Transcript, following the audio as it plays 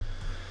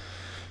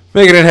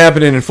Making it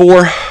happen in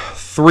 4,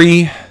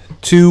 3,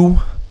 2,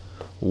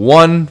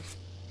 1.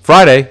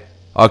 Friday,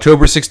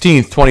 October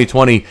 16th,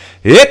 2020.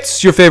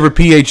 It's your favorite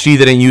PhD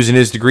that ain't using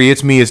his degree.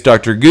 It's me, it's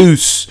Dr.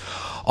 Goose.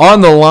 On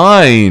the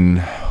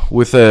line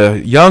with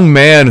a young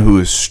man who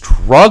is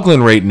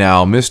struggling right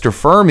now, Mr.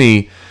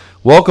 Fermi.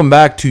 Welcome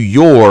back to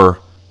your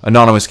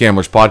Anonymous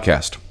Gamblers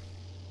podcast.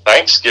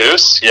 Thanks,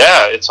 Goose.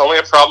 Yeah, it's only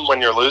a problem when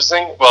you're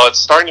losing. Well, it's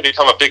starting to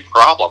become a big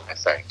problem, I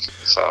think.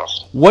 So,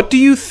 what do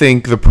you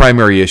think the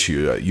primary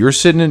issue? You're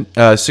sitting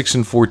at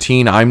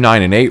 6-14. I'm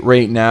 9-8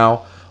 right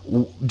now.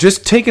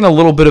 Just taking a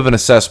little bit of an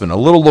assessment, a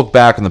little look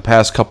back in the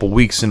past couple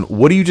weeks, and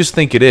what do you just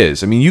think it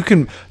is? I mean, you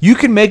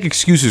can make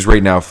excuses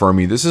right now,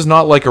 Fermi. This is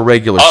not like a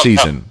regular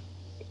season. No.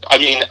 I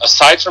mean,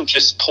 aside from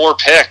just poor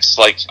picks,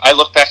 like I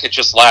look back at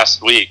just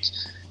last week.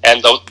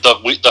 And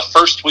the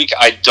first week,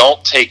 I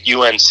don't take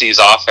UNC's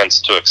offense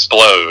to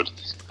explode.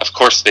 Of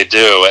course they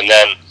do. And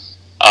then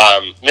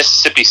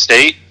Mississippi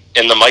State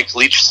in the Mike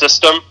Leach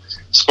system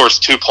scores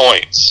 2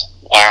 points.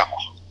 Wow.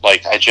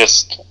 Like,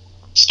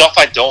 stuff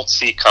I don't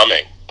see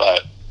coming,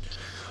 but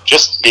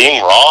just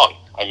being wrong.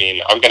 I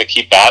mean, I'm going to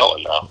keep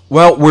battling, though.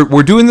 Well,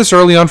 we're doing this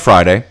early on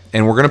Friday,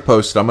 and we're going to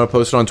post it. I'm going to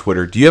post it on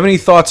Twitter. Do you have any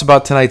thoughts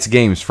about tonight's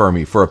games,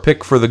 Fermi, for a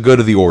pick for the good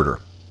of the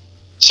order?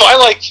 So I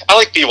like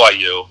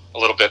BYU a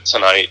little bit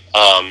tonight.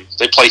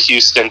 They play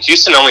Houston.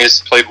 Houston only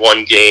has played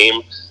one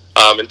game,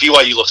 and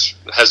BYU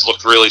has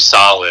looked really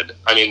solid.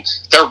 I mean,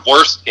 their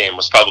worst game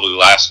was probably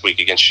last week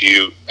against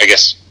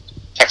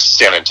Texas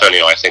San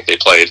Antonio. I think they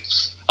played.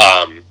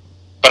 But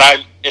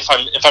if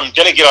I'm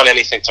going to get on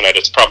anything tonight,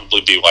 it's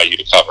probably BYU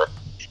to cover.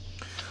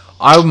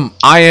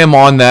 I am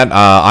on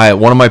that.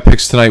 One of my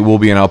picks tonight will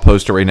be, and I'll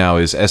post it right now,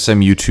 is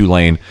SMU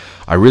Tulane.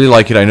 I really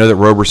like it. I know that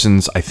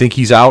Roberson's, I think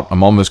he's out.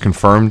 I'm almost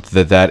confirmed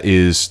that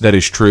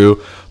is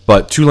true.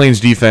 But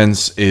Tulane's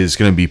defense is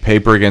going to be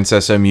paper against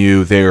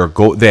SMU.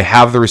 They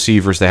have the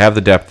receivers. They have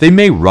the depth. They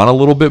may run a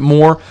little bit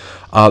more.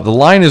 The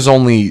line is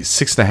only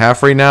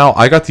 6.5 right now.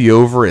 I got the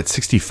over at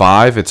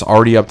 65. It's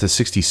already up to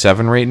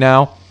 67 right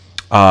now.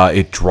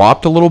 It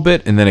dropped a little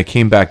bit, and then it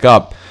came back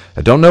up.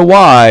 I don't know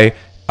why.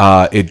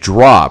 It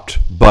dropped,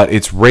 but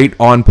it's right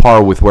on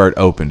par with where it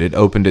opened. It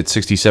opened at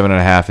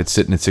 67.5. It's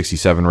sitting at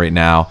 67 right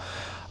now.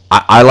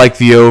 I like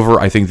the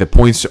over. I think the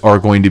points are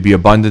going to be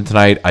abundant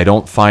tonight. I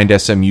don't find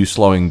SMU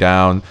slowing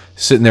down,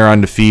 sitting there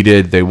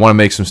undefeated. They want to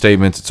make some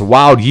statements. It's a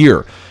wild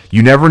year.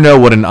 You never know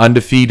what an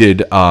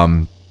undefeated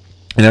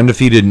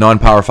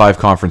non-Power 5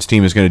 conference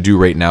team is going to do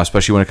right now,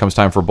 especially when it comes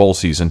time for bowl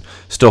season.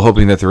 Still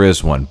hoping that there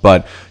is one.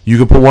 But you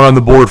can put one on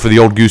the board for the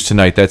old Goose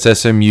tonight. That's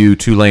SMU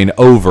Tulane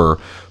over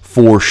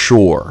for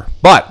sure.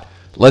 But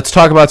let's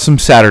talk about some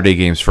Saturday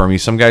games for me.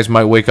 Some guys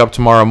might wake up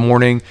tomorrow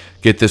morning,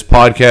 get this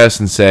podcast,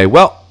 and say,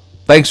 well,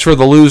 thanks for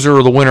the loser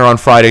or the winner on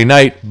Friday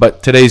night,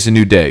 but today's a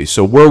new day.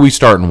 So where are we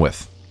starting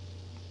with?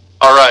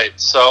 All right,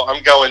 so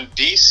I'm going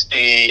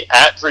DC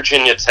at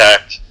Virginia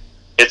Tech.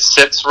 It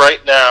sits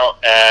right now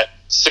at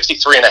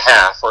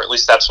 63.5, or at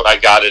least that's what I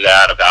got it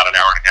at about an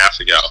hour and a half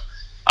ago.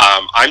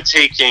 I'm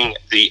taking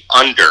the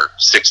under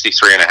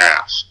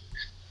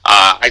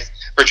 63.5.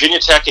 Virginia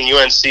Tech and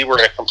UNC were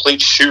in a complete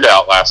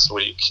shootout last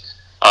week.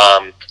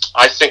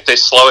 I think they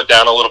slow it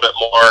down a little bit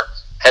more.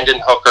 Hendon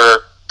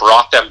Hooker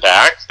brought them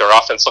back. Their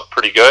offense looked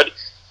pretty good.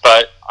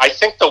 But I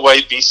think the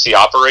way BC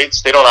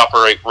operates, they don't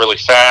operate really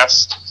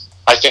fast.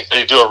 I think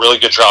they do a really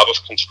good job of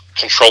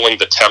controlling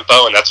the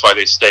tempo, and that's why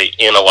they stay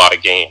in a lot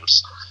of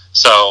games.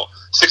 So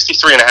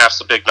 63.5 is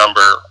a big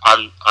number.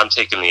 I'm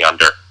taking the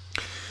under.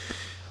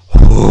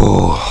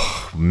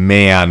 Oh,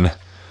 man.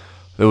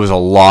 There was a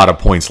lot of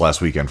points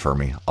last weekend for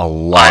me. A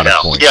lot of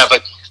points. Yeah,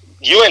 but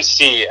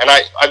UNC, and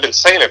I've been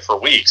saying it for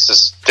weeks,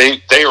 is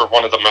they are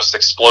one of the most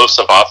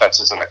explosive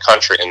offenses in the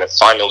country, and it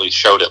finally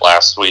showed it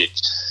last week.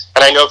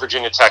 And I know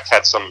Virginia Tech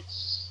had some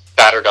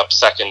battered up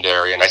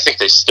secondary, and I think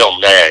they still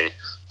may,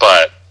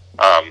 but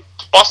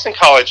Boston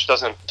College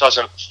doesn't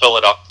fill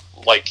it up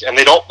and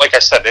they don't, like I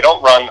said, they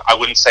don't run, I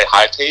wouldn't say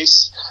high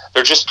pace.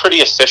 They're just pretty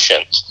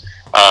efficient.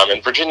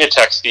 And Virginia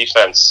Tech's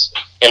defense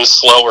in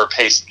slower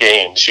paced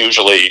games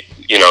usually,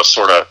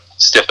 sort of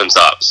stiffens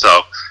up.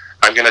 So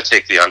I'm going to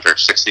take the under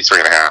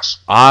 63.5.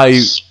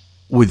 I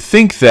would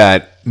think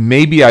that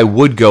maybe I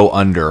would go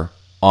under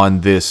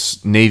on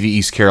this Navy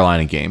East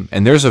Carolina game.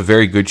 And there's a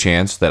very good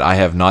chance that I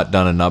have not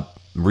done enough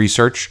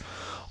research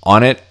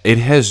on it. It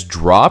has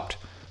dropped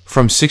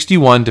from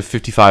 61 to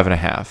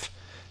 55.5.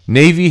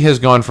 Navy has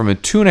gone from a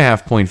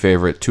 2.5 point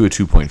favorite to a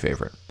 2 point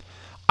favorite.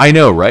 I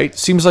know, right?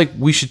 Seems like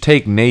we should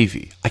take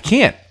Navy. I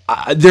can't.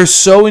 They're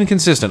so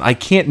inconsistent. I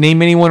can't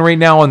name anyone right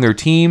now on their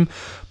team,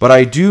 but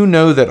I do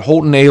know that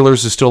Holton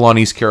Ahlers is still on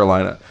East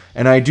Carolina,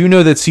 and I do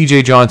know that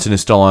C.J. Johnson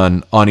is still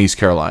on East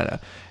Carolina,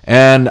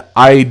 and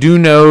I do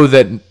know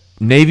that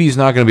Navy's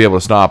not going to be able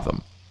to stop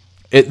them.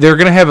 They're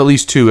going to have at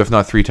least 2, if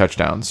not 3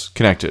 touchdowns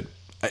connected.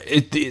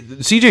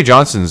 C.J.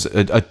 Johnson's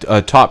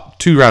a top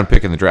 2-round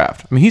pick in the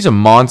draft. I mean, he's a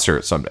monster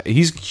at some day.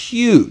 He's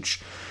huge.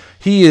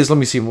 He is, let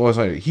me see,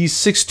 he's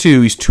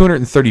 6'2", he's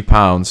 230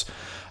 pounds.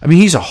 I mean,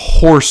 he's a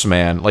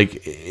horseman. Like,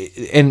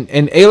 and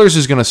Ehlers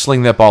is going to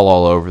sling that ball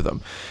all over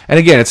them. And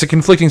again, it's a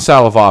conflicting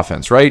style of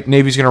offense, right?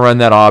 Navy's going to run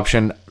that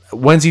option.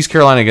 When's East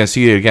Carolina going to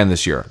see it again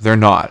this year? They're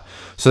not.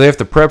 So they have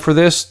to prep for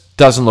this.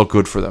 Doesn't look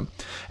good for them.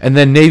 And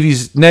then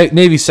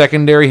Navy's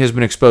secondary has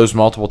been exposed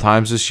multiple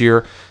times this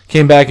year.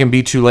 Came back and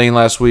beat Tulane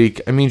last week.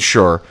 I mean,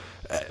 sure.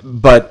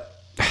 But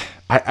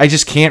I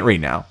just can't right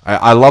now.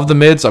 I love the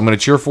mids. I'm going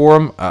to cheer for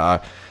them.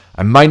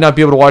 I might not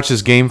be able to watch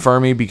this game for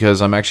me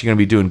because I'm actually going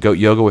to be doing goat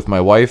yoga with my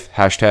wife.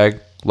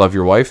 Hashtag love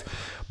your wife.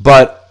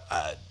 But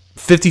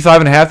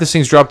 55.5, this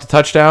thing's dropped a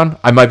touchdown.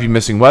 I might be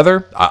missing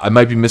weather. I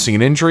might be missing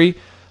an injury.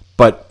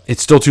 But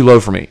it's still too low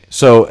for me.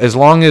 So as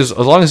long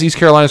as East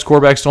Carolina's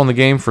quarterback's still in the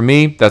game, for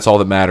me, that's all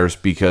that matters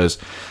because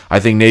I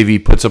think Navy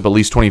puts up at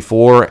least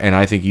 24, and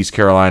I think East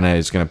Carolina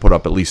is going to put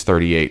up at least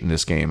 38 in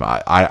this game.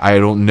 I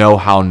don't know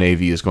how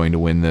Navy is going to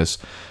win this.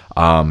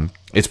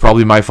 It's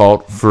probably my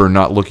fault for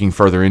not looking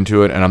further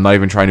into it, and I'm not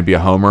even trying to be a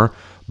homer,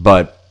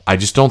 but I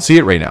just don't see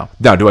it right now.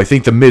 Now, do I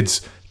think the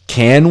mids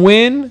can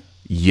win?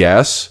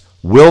 Yes.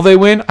 Will they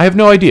win? I have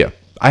no idea.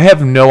 I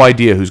have no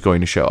idea who's going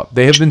to show up.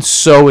 They have been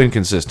so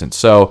inconsistent.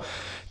 So,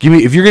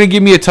 if you're going to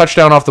give me a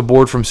touchdown off the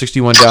board from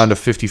 61 down to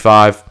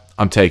 55,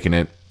 I'm taking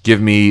it.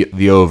 Give me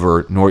the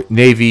over.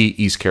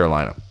 Navy, East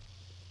Carolina.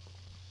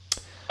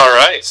 All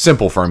right.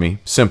 Simple for me.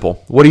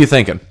 Simple. What are you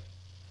thinking?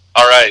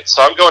 All right.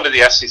 So I'm going to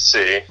the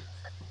SEC,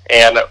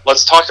 and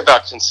let's talk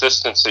about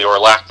consistency or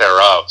lack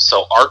thereof.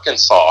 So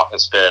Arkansas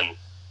has been,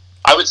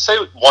 I would say,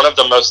 one of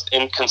the most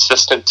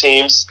inconsistent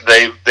teams.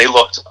 They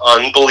looked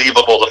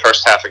unbelievable the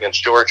first half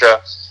against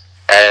Georgia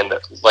and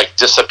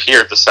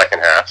disappeared the second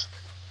half.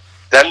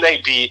 Then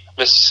they beat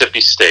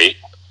Mississippi State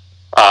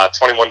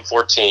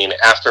 21-14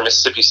 after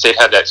Mississippi State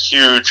had that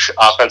huge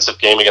offensive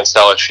game against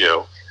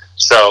LSU.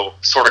 So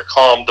sort of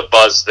calmed the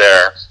buzz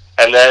there.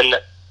 And then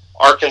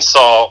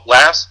Arkansas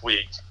last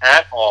week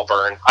at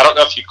Auburn, I don't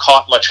know if you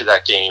caught much of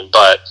that game,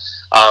 but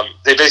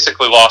they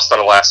basically lost on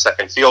a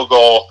last-second field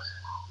goal.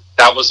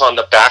 That was on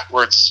the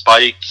backwards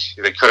spike.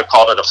 They could have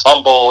called it a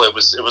fumble. It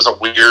was a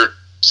weird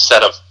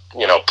set of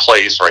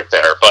plays right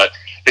there. But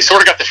they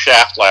sort of got the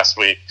shaft last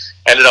week.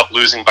 Ended up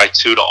losing by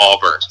 2 to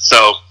Auburn.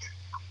 So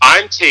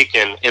I'm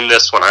taking in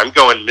this one. I'm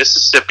going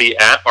Mississippi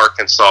at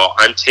Arkansas.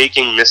 I'm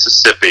taking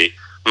Mississippi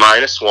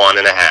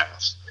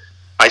 -1.5.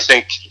 I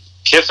think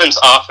Kiffin's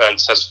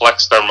offense has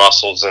flexed their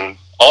muscles in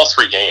all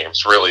 3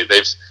 games. Really,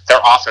 their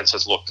offense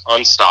has looked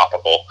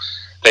unstoppable.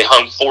 They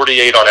hung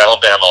 48 on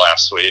Alabama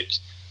last week.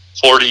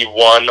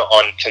 41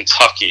 on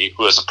Kentucky,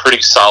 who is a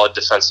pretty solid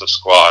defensive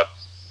squad.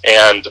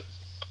 And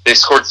they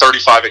scored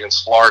 35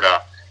 against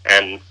Florida.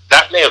 And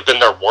that may have been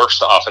their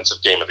worst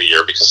offensive game of the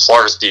year because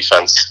Florida's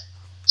defense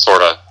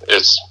sort of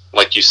is,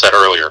 like you said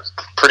earlier,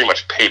 pretty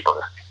much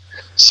paper.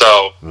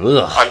 So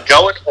I'm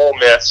going Ole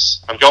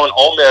Miss. I'm going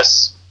Ole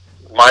Miss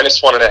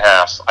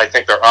 -1.5. I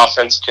think their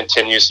offense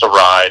continues to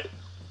ride.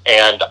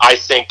 And I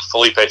think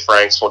Felipe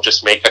Franks will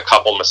just make a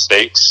couple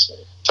mistakes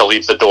to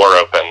leave the door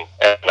open,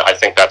 and I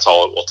think that's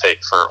all it will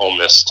take for Ole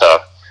Miss to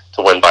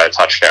win by a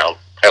touchdown,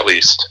 at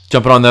least.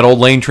 Jumping on that old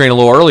lane train a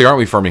little early, aren't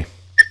we, Fermi?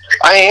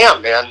 I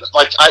am, man.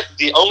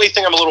 The only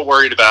thing I'm a little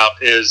worried about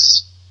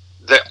is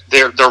that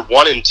they're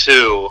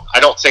 1-2. I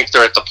don't think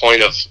they're at the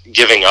point of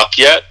giving up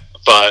yet,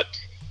 but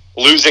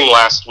losing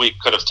last week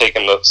could have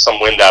taken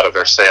some wind out of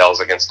their sails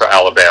against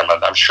Alabama.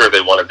 I'm sure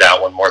they wanted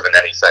that one more than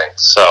anything.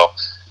 So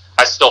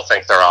I still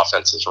think their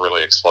offense is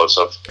really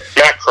explosive.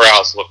 Matt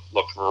Corral's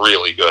looked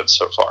really good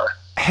so far.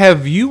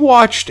 Have you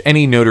watched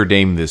any Notre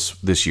Dame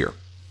this year?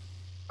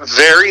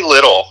 Very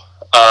little,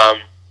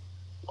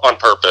 on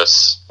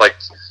purpose.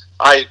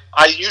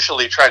 I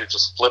usually try to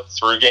just flip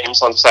through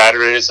games on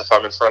Saturdays if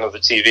I'm in front of the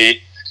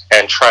TV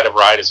and try to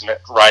ride out as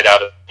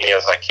many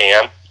as I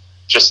can,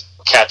 just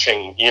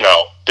catching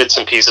bits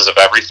and pieces of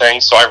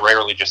everything. So I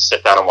rarely just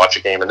sit down and watch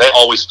a game, and they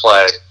always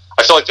play.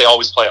 I feel like they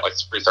always play at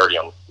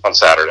 3:30 on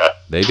Saturday.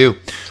 They do.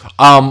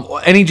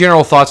 Any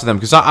general thoughts on them?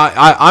 Because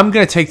I'm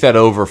going to take that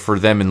over for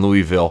them in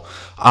Louisville.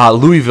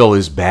 Louisville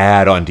is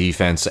bad on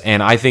defense,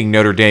 and I think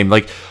Notre Dame,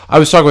 I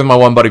was talking with my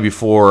one buddy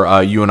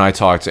before you and I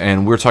talked,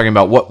 and we were talking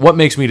about what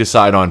makes me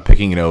decide on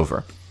picking it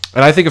over.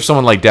 And I think of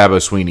someone like Dabo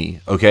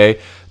Swinney, okay?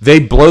 They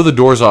blow the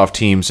doors off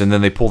teams, and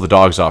then they pull the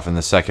dogs off in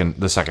the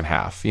second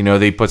half. He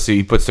puts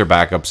their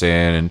backups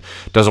in and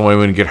doesn't want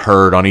anyone to get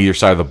hurt on either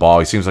side of the ball.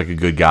 He seems like a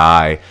good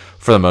guy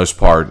for the most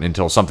part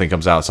until something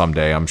comes out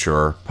someday, I'm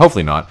sure.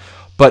 Hopefully not.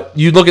 But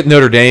you look at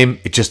Notre Dame,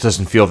 it just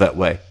doesn't feel that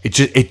way.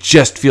 It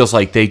just feels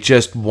like they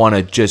just want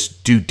to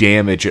just do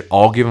damage at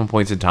all given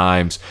points and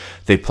times.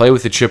 They play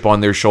with a chip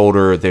on their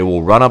shoulder. They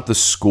will run up the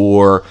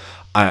score.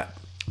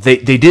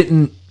 They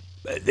didn't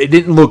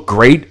look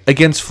great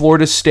against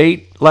Florida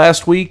State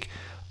last week,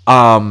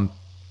 but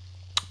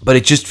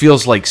it just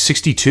feels like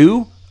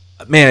 62.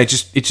 Man, it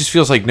just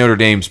feels like Notre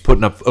Dame's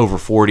putting up over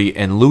 40,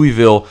 and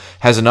Louisville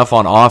has enough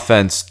on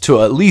offense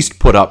to at least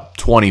put up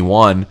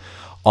 21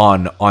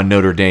 on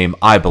Notre Dame,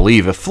 I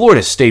believe. If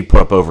Florida State put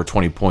up over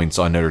 20 points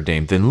on Notre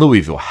Dame, then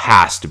Louisville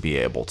has to be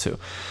able to.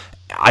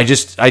 I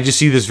just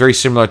see this very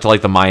similar to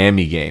like the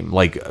Miami game.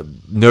 Like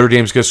Notre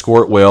Dame's going to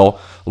score at will.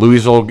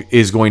 Louisville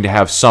is going to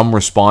have some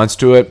response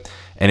to it,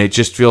 and it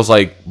just feels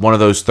like one of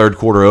those third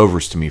quarter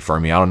overs to me,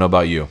 Fermi. I don't know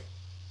about you.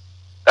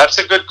 That's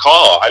a good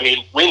call. I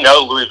mean, we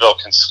know Louisville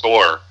can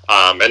score,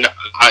 and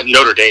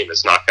Notre Dame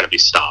is not going to be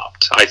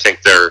stopped. I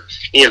think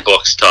Ian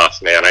Book's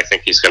tough, man. I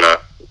think he's going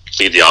to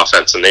lead the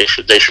offense, and they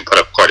should put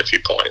up quite a few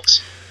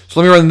points. So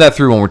let me run that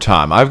through one more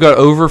time. I've got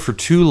over for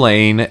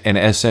Tulane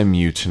and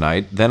SMU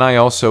tonight. Then I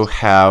also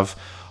have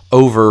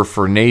over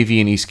for Navy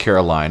and East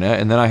Carolina,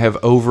 and then I have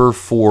over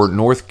for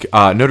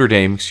Notre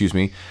Dame,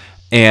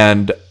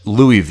 and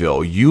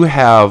Louisville. You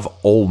have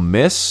Ole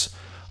Miss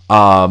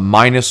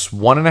minus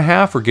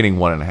 1.5 or getting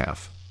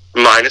 1.5?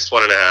 Minus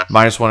 1.5.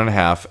 Minus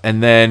 1.5,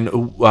 and then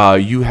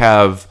you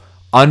have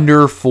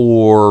under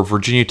for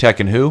Virginia Tech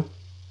and who?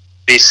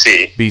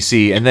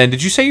 BC, and then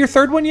did you say your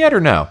third one yet or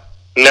no?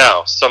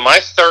 No. So my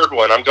third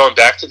one, I'm going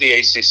back to the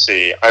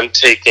ACC. I'm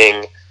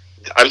taking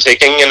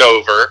an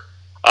over.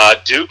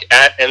 Duke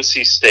at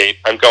NC State.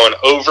 I'm going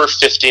over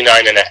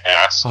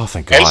 59.5. Oh,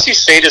 thank God. NC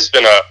State has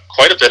been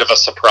quite a bit of a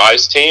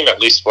surprise team, at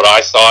least what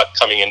I thought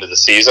coming into the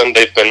season.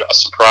 They've been a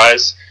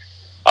surprise.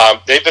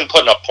 They've been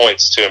putting up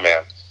points too,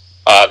 man.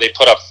 They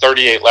put up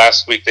 38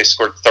 last week. They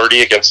scored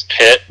 30 against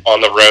Pitt on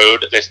the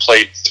road. They've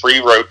played 3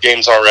 road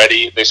games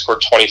already. They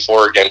scored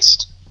 24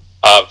 against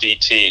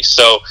VT.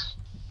 So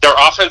their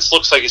offense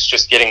looks like it's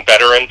just getting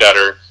better and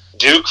better.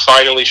 Duke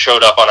finally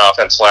showed up on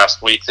offense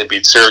last week. They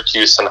beat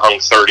Syracuse and hung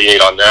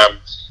 38 on them.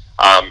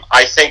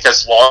 I think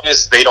as long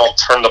as they don't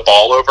turn the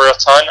ball over a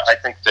ton, I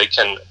think they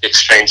can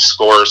exchange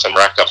scores and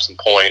rack up some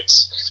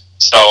points.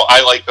 So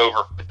I like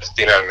over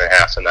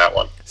 59.5 in that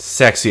one.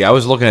 Sexy. I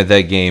was looking at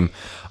that game.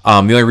 The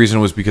only reason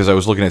was because I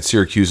was looking at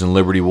Syracuse and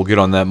Liberty. We'll get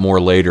on that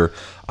more later.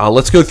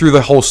 Let's go through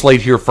the whole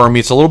slate here, Fermi.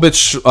 It's a little bit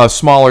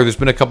smaller. There's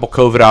been a couple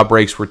COVID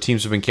outbreaks where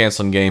teams have been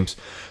canceling games.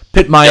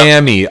 Pitt,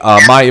 Miami.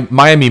 Yep.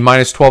 Miami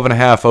minus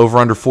 12.5, over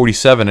under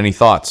 47. Any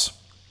thoughts?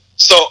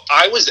 So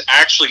I was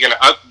actually going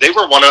to – they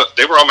were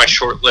on my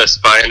short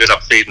list, but I ended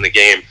up fading the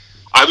game.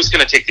 I was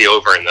going to take the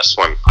over in this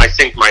one. I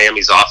think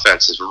Miami's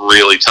offense is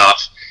really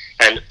tough,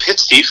 and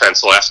Pitt's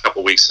defense the last couple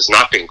of weeks has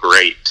not been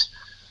great.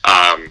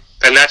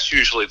 And that's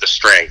usually the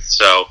strength.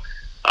 So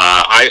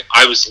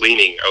I was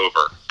leaning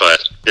over,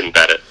 but didn't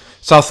bet it.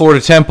 South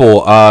Florida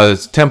Temple.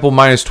 Temple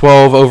minus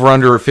 12, over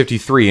under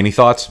 53. Any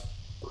thoughts?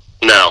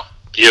 No.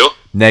 You?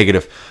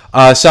 Negative.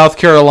 South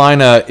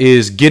Carolina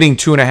is getting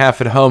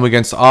 2.5 at home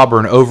against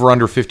Auburn, over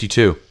under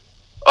 52.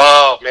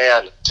 Oh,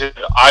 man. Dude,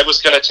 I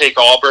was going to take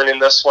Auburn in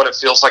this one. It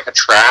feels like a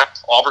trap.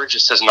 Auburn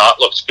just has not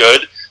looked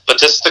good. But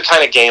this is the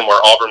kind of game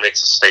where Auburn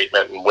makes a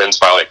statement and wins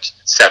by like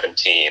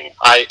 17.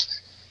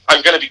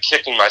 I'm going to be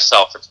kicking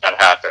myself if that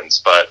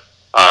happens, but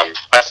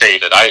I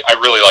faded. I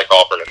really like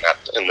Auburn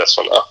in this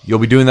one, though. You'll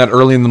be doing that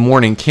early in the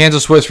morning.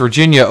 Kansas, West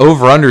Virginia,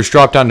 over-unders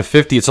dropped down to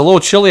 50. It's a little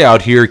chilly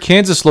out here.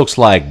 Kansas looks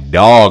like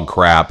dog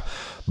crap,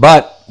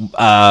 but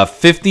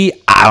 50,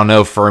 I don't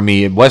know for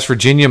me. West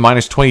Virginia,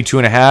 minus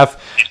 22.5.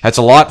 That's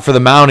a lot for the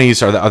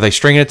Mounties. Are they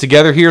stringing it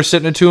together here,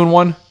 sitting at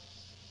 2-1?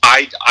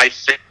 I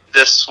think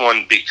this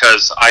one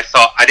because I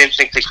didn't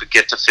think they could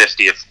get to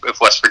 50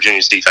 if West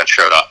Virginia's defense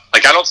showed up.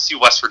 Like, I don't see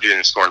West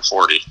Virginia scoring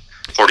 40.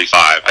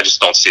 45. I just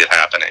don't see it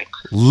happening.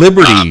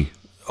 Liberty.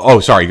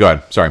 Sorry. Go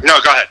ahead. Sorry. No,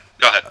 go ahead.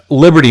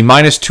 Liberty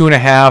minus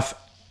 2.5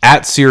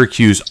 at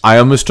Syracuse. I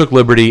almost took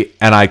Liberty,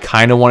 and I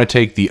kind of want to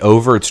take the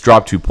over. It's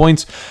dropped 2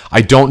 points.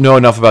 I don't know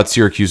enough about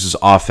Syracuse's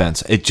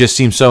offense. It just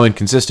seems so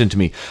inconsistent to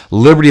me.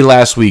 Liberty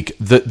last week,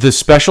 the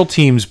special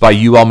teams by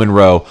UL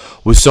Monroe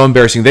was so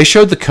embarrassing. They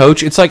showed the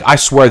coach. It's like, I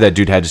swear that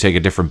dude had to take a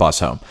different bus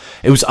home.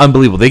 It was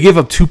unbelievable. They gave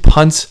up 2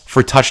 punts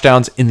for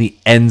touchdowns in the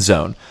end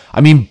zone. I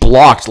mean,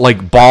 blocked,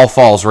 like ball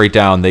falls right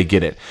down, they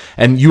get it.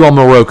 And UL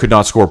Monroe could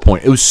not score a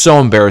point. It was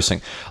so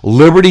embarrassing.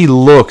 Liberty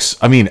looks,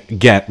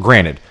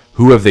 granted,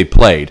 who have they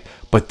played?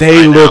 But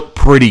they look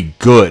pretty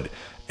good.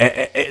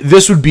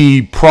 This would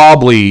be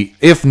probably,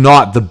 if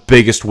not the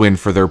biggest win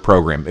for their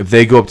program, if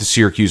they go up to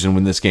Syracuse and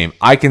win this game.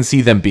 I can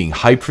see them being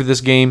hyped for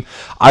this game.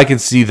 I can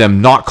see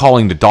them not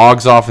calling the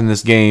dogs off in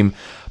this game.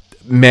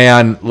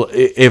 Man,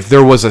 if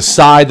there was a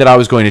side that I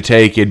was going to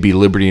take, it'd be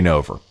Liberty and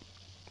over.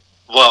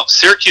 Well,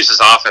 Syracuse's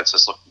offense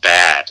has looked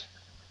bad.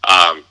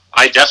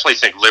 I definitely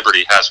think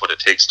Liberty has what it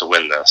takes to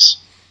win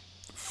this.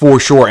 For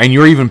sure, and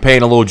you're even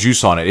paying a little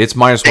juice on it. It's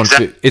minus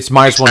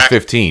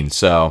 115.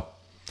 So.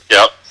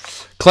 Yep.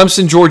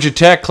 Clemson, Georgia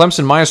Tech.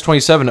 Clemson minus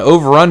 27.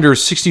 Over under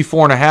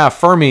 64.5.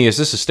 Fermi, is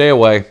this a stay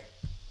away?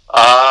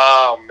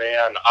 Oh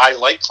man, I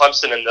like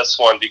Clemson in this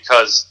one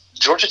because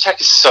Georgia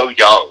Tech is so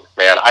young,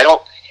 man.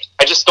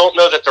 I just don't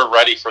know that they're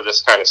ready for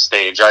this kind of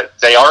stage.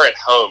 They are at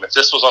home. If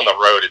this was on the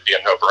road, it'd be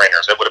a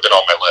no-brainer. It would have been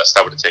on my list.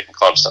 I would have taken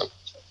Clemson.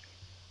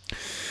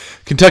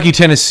 Kentucky,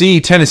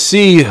 Tennessee.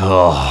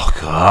 Oh,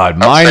 God.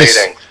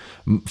 Fading.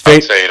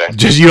 Fading.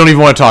 Just, you don't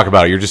even want to talk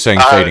about it. You're just saying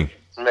fading.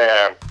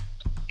 Man.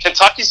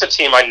 Kentucky's a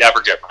team I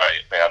never get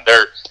right, man.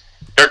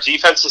 Their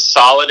defense is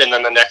solid, and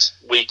then the next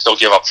week they'll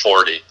give up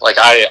 40. Like,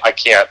 I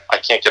can't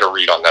get a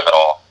read on them at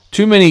all.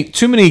 Too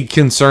many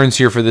concerns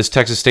here for this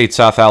Texas State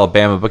South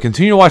Alabama, but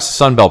continue to watch the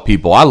Sun Belt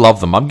people. I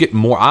love them. I'm getting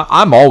more.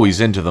 I'm always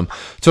into them.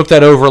 Took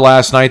that over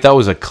last night. That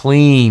was a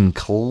clean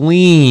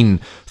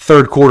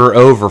third quarter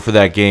over for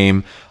that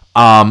game.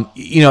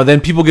 Then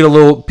people get a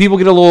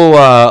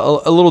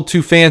little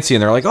too fancy,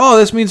 and they're like, "Oh,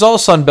 this means all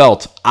Sun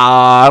Belt."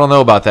 I don't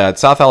know about that.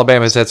 South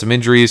Alabama has had some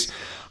injuries.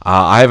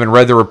 I haven't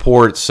read the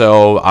report,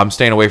 so I'm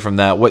staying away from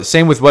that.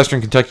 Same with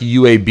Western Kentucky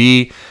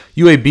UAB.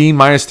 UAB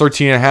minus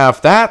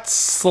 13.5.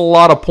 That's a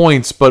lot of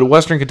points, but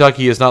Western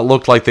Kentucky has not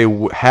looked like they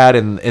had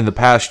in the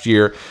past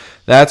year.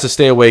 That's a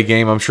stay away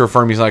game. I'm sure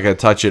Fermi's not going to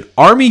touch it.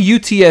 Army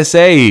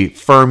UTSA,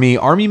 Fermi.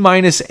 Army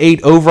minus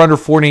 8, over under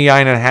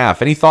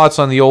 49.5. Any thoughts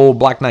on the old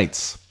Black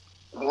Knights?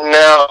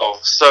 No.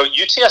 So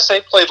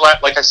UTSA played,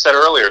 like I said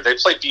earlier, they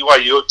played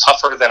BYU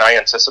tougher than I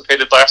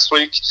anticipated last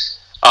week.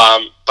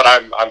 But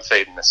I'm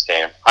fading this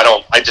game.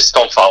 I just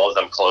don't follow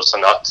them closely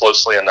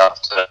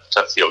enough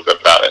to feel good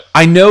about it.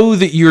 I know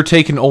that you're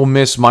taking Ole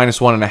Miss minus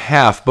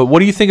 1.5, but what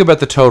do you think about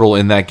the total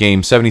in that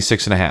game,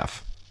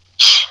 76.5?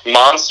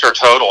 Monster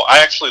total. I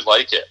actually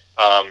like it.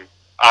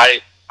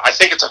 I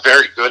think it's a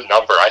very good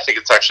number. I think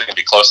it's actually going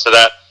to be close to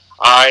that.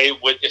 I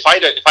would, if I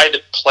had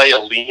to play a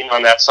lean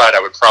on that side, I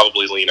would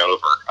probably lean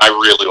over. I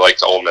really like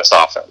the Ole Miss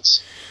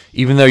offense.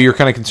 Even though you're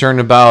kind of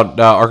concerned about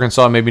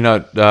Arkansas maybe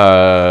not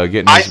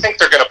getting... I think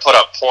they're going to put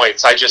up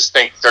points. I just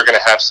think they're going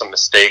to have some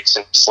mistakes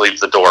and just leave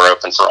the door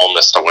open for Ole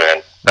Miss to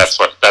win. That's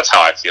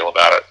how I feel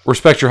about it.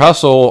 Respect your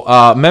hustle.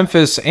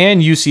 Memphis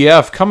and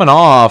UCF coming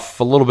off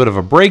a little bit of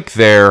a break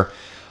there.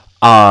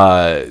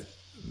 UCF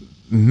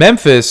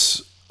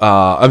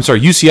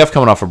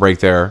coming off a break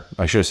there.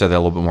 I should have said that a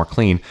little bit more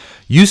clean.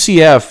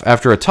 UCF,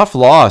 after a tough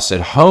loss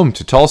at home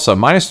to Tulsa,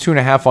 minus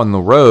 2.5 on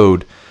the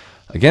road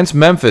against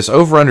Memphis,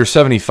 over under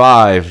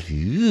 75.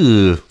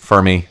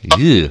 Fermi.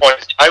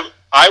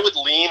 I would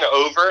lean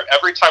over.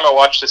 Every time I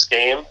watch this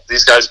game,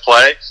 these guys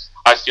play,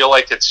 I feel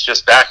like it's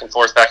just back and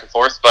forth,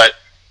 but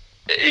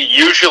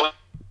usually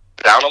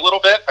down a little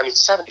bit. I mean,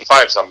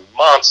 75 is a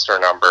monster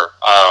number.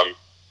 I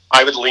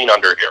would lean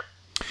under here.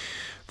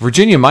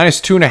 Virginia minus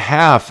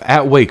 2.5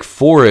 at Wake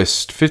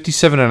Forest,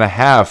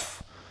 57.5.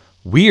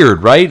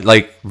 Weird, right?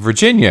 Like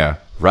Virginia,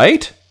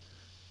 right?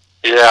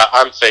 Yeah,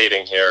 I'm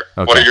fading here.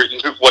 Okay.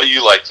 What do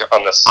you like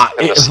on this?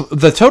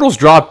 The total's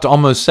dropped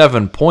almost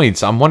 7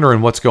 points. I'm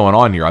wondering what's going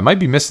on here. I might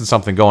be missing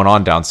something going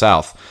on down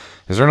south.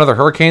 Is there another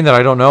hurricane that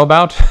I don't know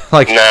about? Nah,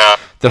 I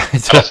don't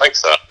think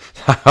so.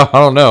 I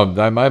don't know.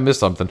 I might miss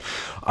something.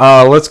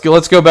 Let's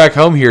go back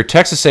home here.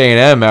 Texas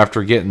A&M,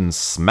 after getting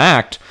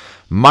smacked,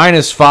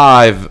 minus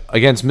 5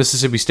 against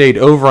Mississippi State,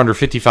 over under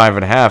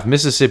 55.5.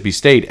 Mississippi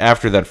State,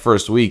 after that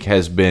first week,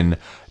 has been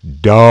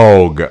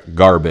dog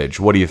garbage.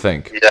 What do you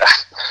think? Yeah.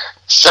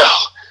 So,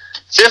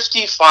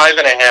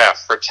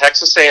 55.5 for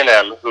Texas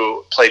A&M,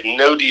 who played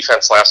no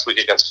defense last week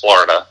against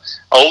Florida,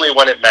 only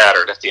when it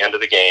mattered at the end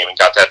of the game and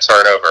got that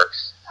turnover.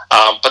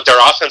 But their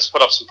offense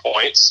put up some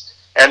points.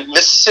 And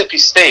Mississippi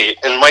State,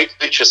 in Mike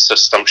Leach's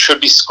system, should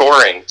be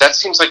scoring. That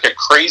seems like a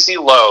crazy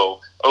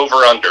low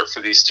over-under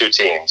for these two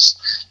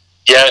teams.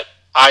 Yet,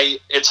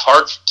 it's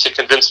hard to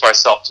convince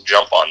myself to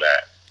jump on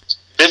that.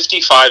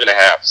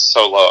 55.5 is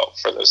so low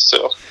for those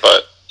two.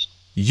 But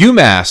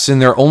UMass, in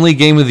their only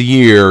game of the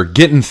year,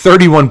 getting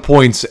 31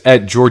 points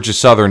at Georgia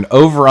Southern,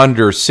 over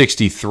under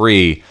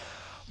 63.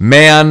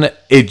 Man,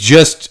 it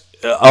just,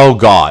 oh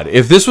God.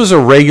 If this was a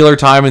regular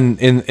time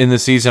in the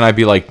season, I'd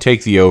be like,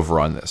 take the over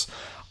on this.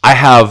 I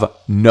have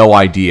no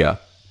idea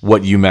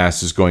what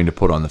UMass is going to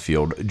put on the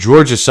field.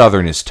 Georgia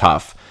Southern is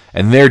tough,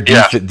 and their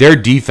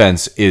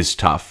defense is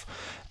tough.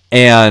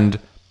 And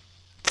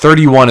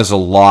 31 is a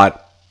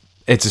lot.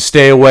 It's a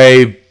stay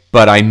away,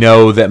 but I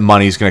know that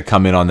money's going to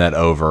come in on that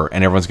over,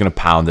 and everyone's going to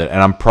pound it.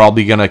 And I'm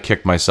probably going to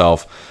kick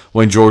myself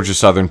when Georgia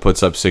Southern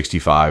puts up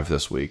 65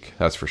 this week.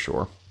 That's for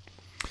sure.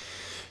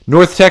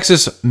 North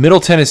Texas, Middle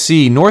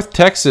Tennessee. North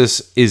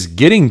Texas is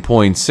getting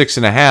points,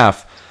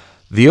 6.5.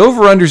 The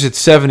over-under's at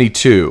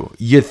 72.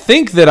 You'd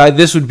think that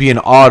this would be an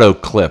auto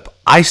clip.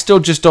 I still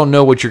just don't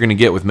know what you're going to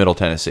get with Middle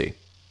Tennessee.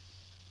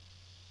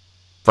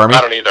 Fermi?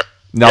 I don't either.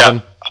 Nothing?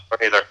 Yeah, I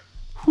don't either.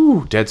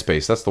 Whew, dead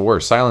space. That's the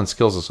worst. Silence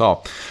kills us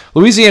all.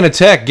 Louisiana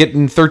Tech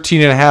getting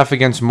 13.5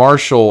 against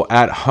Marshall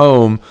at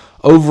home.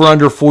 Over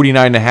under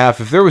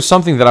 49.5. If there was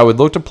something that I would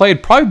look to play,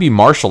 it'd probably be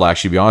Marshall,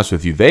 actually, to be honest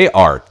with you. They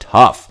are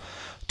tough.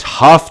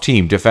 Tough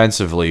team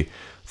defensively.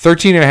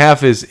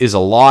 13.5 is a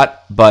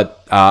lot,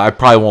 but I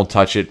probably won't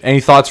touch it. Any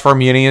thoughts from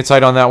you? Any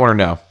insight on that one or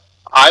no?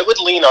 I would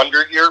lean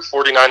under here,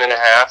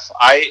 49.5.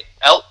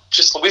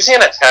 Just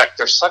Louisiana Tech,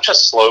 they're such a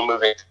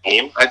slow-moving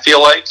team, I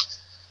feel like.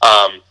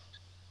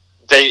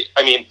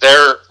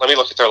 Let me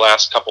look at their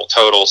last couple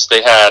totals.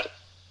 They had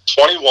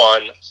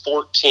 21,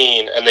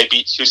 14, and they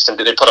beat Houston.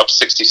 They put up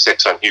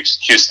 66 on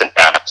Houston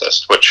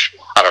Baptist, which,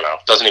 I don't know,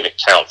 doesn't even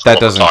count. That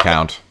doesn't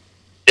count.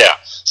 Yeah.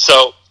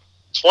 So,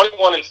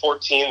 21 and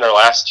 14, their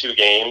last two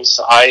games.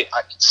 I'm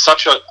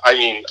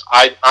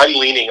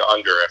leaning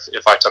under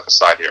if I took a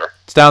side here.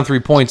 It's down 3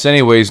 points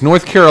anyways.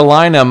 North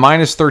Carolina,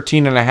 minus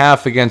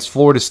 13.5 against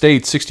Florida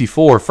State,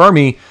 64.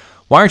 Fermi,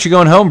 why aren't you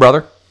going home,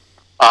 brother?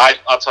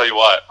 I'll tell you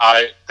what,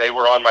 they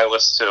were on my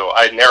list too.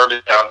 I narrowed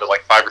it down to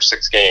like 5 or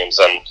 6 games,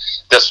 and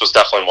this was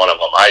definitely one of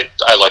them. I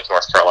like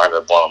North Carolina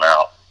to blow them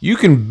out. You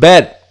can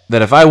bet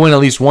that if I win at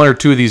least one or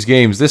two of these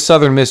games, this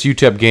Southern Miss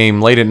UTEP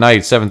game late at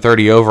night,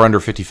 7:30, over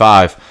under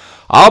 55,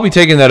 I'll be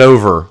taking that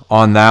over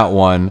on that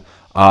one.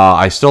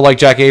 I still like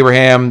Jack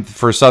Abraham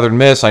for Southern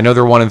Miss. I know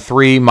they're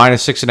 1-3,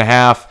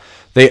 -6.5.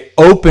 They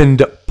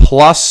opened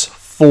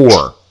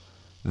 +4.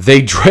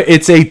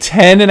 It's a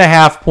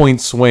 10.5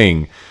 point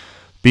swing.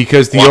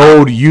 Because the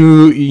old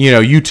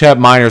UTEP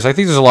Miners, I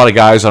think there's a lot of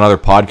guys on other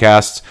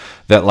podcasts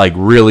that like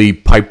really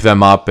pipe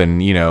them up and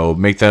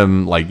make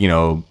them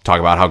talk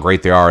about how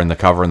great they are in the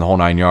cover and the whole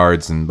 9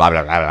 yards and blah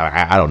blah blah.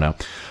 Blah. I don't know.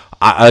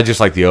 I just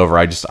like the over.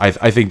 I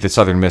think that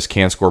Southern Miss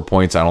can score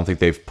points. I don't think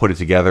they've put it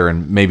together,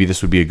 and maybe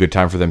this would be a good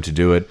time for them to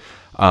do it.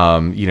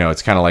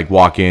 It's kind of like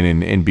walk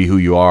in and be who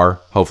you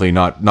are. Hopefully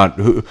not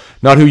who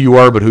you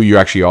are, but who you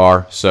actually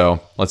are. So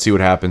let's see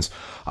what happens.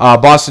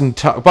 Boston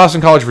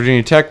College,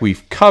 Virginia Tech,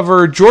 we've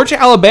covered.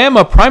 Georgia,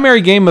 Alabama,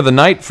 primary game of the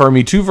night for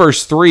me,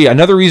 2-3.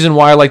 Another reason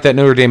why I like that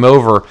Notre Dame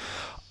over.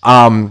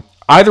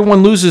 Either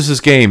one loses this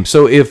game.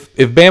 So if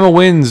Bama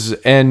wins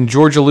and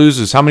Georgia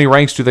loses, how many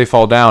ranks do they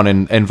fall down,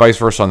 and vice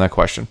versa on that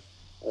question?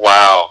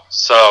 Wow.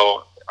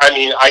 So,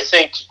 I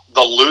think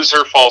the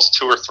loser falls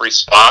 2 or 3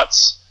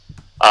 spots.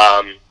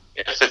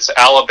 If it's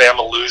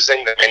Alabama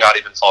losing, they may not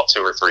even fall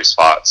 2 or 3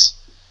 spots.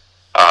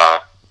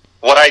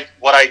 What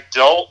I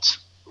don't...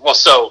 Well,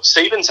 so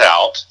Saban's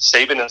out.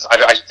 Saban is.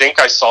 I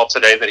think I saw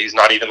today that he's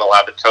not even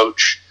allowed to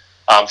coach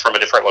from a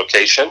different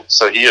location.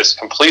 So he is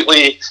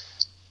completely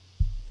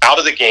out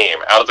of the game,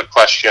 out of the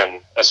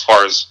question as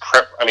far as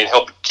prep.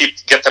 He'll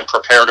get them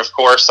prepared, of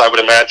course, I would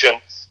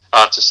imagine,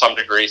 to some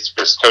degree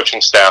through his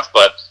coaching staff.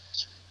 But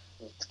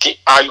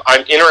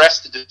I'm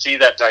interested to see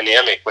that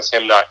dynamic with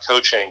him not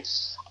coaching.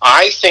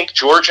 I think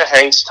Georgia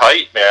hangs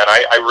tight, man.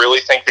 I really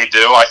think they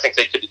do. I think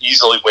they could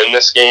easily win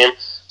this game.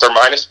 They're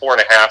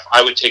 -4.5.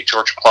 I would take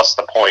Georgia plus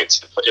the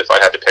points if I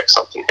had to pick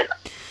something here.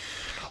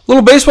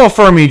 Little baseball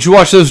for me. Did you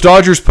watch those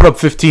Dodgers put up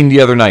 15 the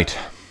other night?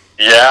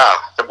 Yeah,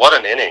 what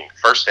an inning.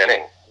 First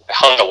inning.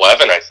 Hung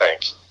 11, I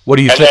think. What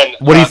do you think?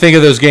 What do you think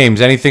of those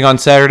games? Anything on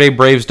Saturday?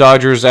 Braves,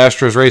 Dodgers,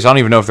 Astros, Rays. I don't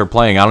even know if they're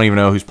playing. I don't even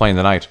know who's playing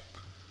tonight.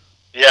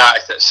 Yeah,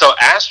 so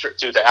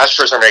the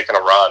Astros are making a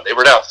run. They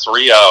were down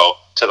 3-0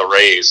 to the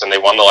Rays, and they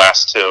won the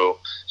last 2.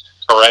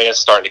 Correa's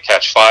starting to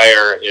catch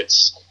fire.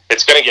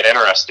 It's going to get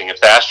interesting.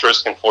 If the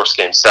Astros can force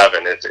Game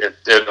 7,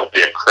 it'll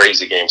be a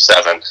crazy Game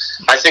 7.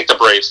 I think the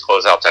Braves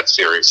close out that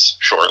series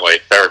shortly.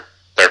 They're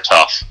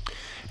tough.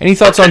 Any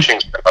thoughts on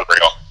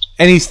unreal.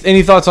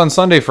 Any thoughts on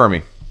Sunday for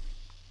me?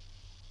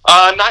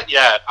 Not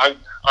yet.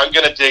 I'm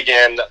going to dig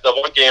in. The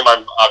one game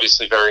I'm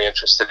obviously very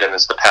interested in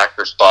is the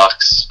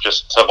Packers-Bucks,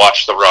 just to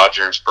watch the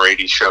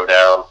Rodgers-Brady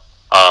showdown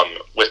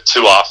with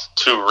two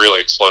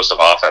really explosive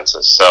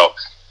offenses. So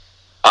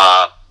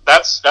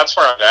that's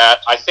where I'm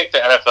at. I think the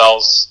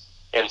NFL's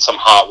in some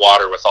hot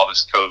water with all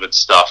this COVID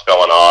stuff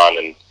going on,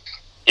 and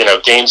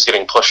games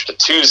getting pushed to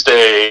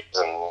Tuesdays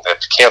and have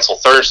to cancel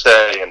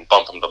Thursday and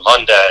bump them to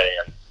Monday.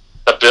 And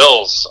the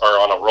Bills are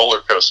on a roller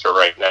coaster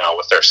right now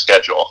with their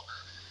schedule,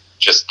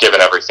 just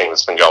given everything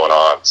that's been going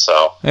on.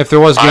 So if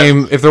there was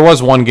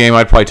one game,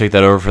 I'd probably take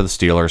that over for the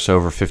Steelers,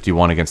 over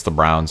 51 against the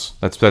Browns.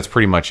 That's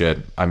pretty much it.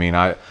 I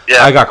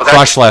got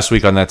crushed last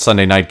week on that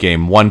Sunday night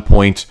game. 1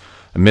 point.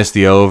 I missed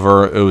the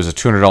over. It was a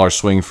 $200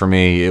 swing for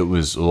me. It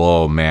was,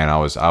 oh man, I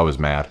was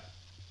mad.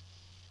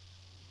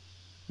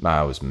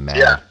 I was mad.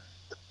 Yeah.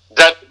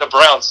 The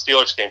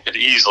Browns-Steelers game could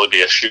easily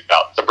be a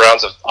shootout. The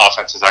Browns'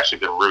 offense has actually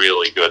been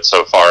really good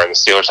so far, and the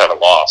Steelers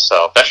haven't lost.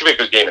 So that should be a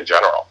good game in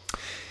general.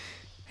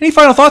 Any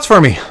final thoughts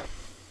for me?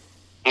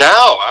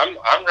 No,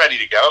 I'm ready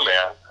to go,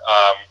 man.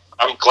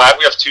 I'm glad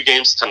we have 2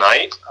 games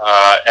tonight,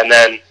 and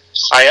then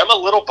I am a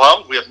little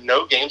bummed we have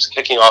no games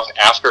kicking off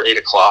after 8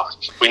 o'clock.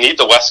 We need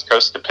the West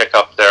Coast to pick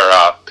up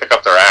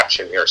their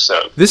action here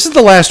soon. This is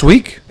the last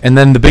week, and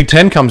then the Big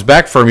Ten comes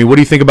back for me. What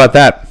do you think about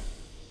that?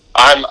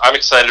 I'm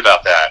excited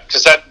about that,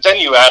 because then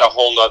you add a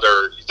whole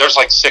nother. There's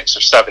like 6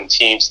 or 7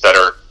 teams that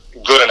are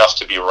good enough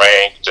to be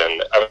ranked,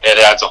 and it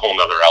adds a whole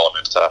nother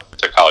element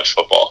to college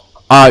football.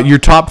 Your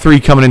top 3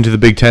 coming into the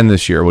Big Ten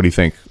this year. What do you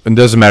think? It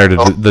doesn't matter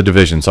the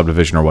division,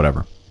 subdivision, or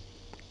whatever.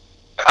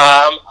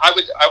 I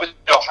would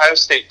Ohio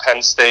State,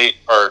 Penn State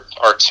are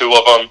 2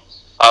 of them.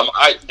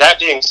 That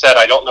being said,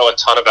 I don't know a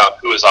ton about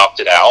who has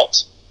opted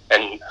out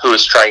and who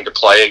is trying to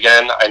play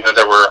again. I know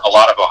there were a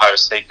lot of Ohio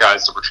State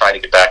guys that were trying to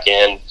get back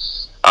in.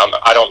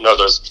 I don't know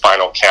those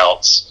final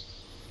counts.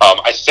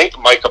 I think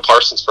Micah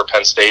Parsons for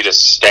Penn State is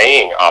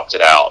staying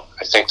opted out.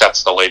 I think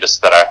that's the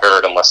latest that I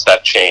heard, unless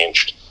that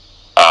changed.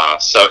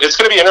 So it's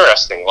going to be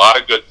interesting. A lot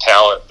of good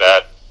talent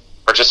that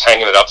are just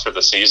hanging it up for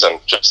the season,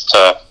 just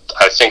to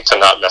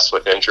not mess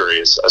with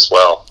injuries as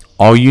well.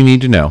 All you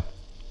need to know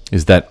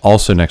is that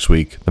also next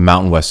week, the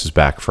Mountain West is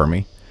back for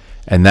me.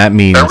 And that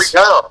means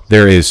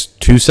there is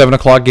 2 7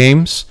 o'clock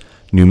games,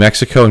 New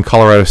Mexico and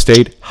Colorado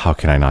State. How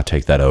can I not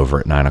take that over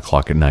at 9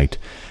 o'clock at night?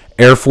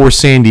 Air Force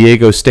San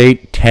Diego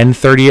State,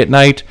 10:30 at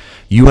night.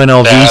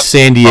 UNLV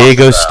San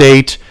Diego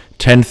State,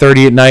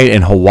 10:30 at night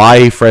in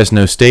Hawaii,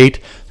 Fresno State.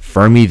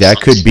 Fermi,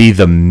 that could be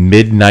the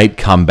midnight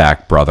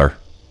comeback, brother.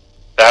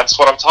 That's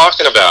what I'm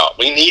talking about.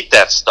 We need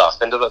that stuff.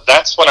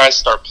 That's when I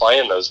start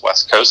playing those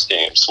West Coast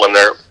games, when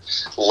they're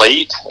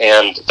late,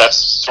 and that's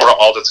sort of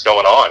all that's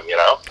going on, you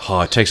know?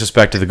 Oh, it takes us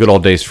back to the good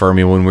old days,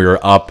 Fermi, when we were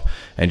up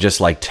and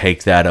just like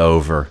take that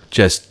over.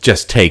 Just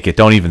take it.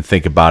 Don't even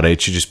think about it.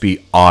 It should just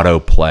be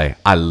autoplay.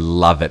 I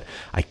love it.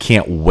 I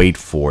can't wait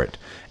for it.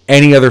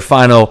 Any other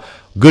final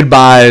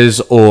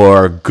goodbyes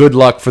or good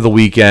luck for the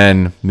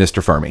weekend,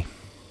 Mr. Fermi?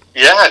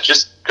 Yeah,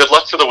 just good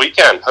luck for the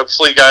weekend.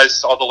 Hopefully,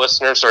 guys, all the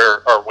listeners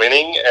are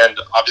winning and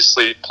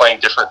obviously playing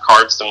different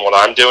cards than what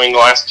I'm doing the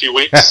last few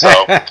weeks.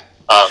 So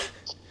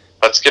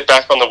let's get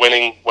back on the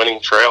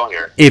winning trail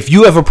here. If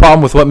you have a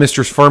problem with what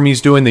Mr.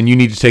 Fermi's doing, then you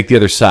need to take the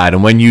other side.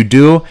 And when you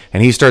do,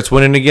 and he starts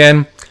winning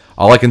again,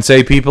 all I can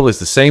say, people, is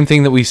the same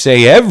thing that we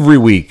say every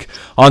week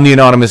on the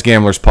Anonymous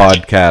Gamblers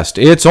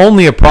podcast. It's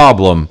only a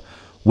problem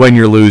when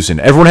you're losing.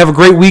 Everyone have a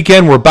great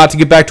weekend. We're about to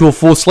get back to a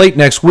full slate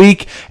next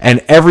week,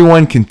 and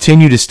everyone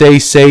continue to stay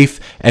safe,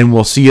 and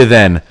we'll see you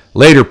then.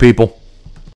 Later, people.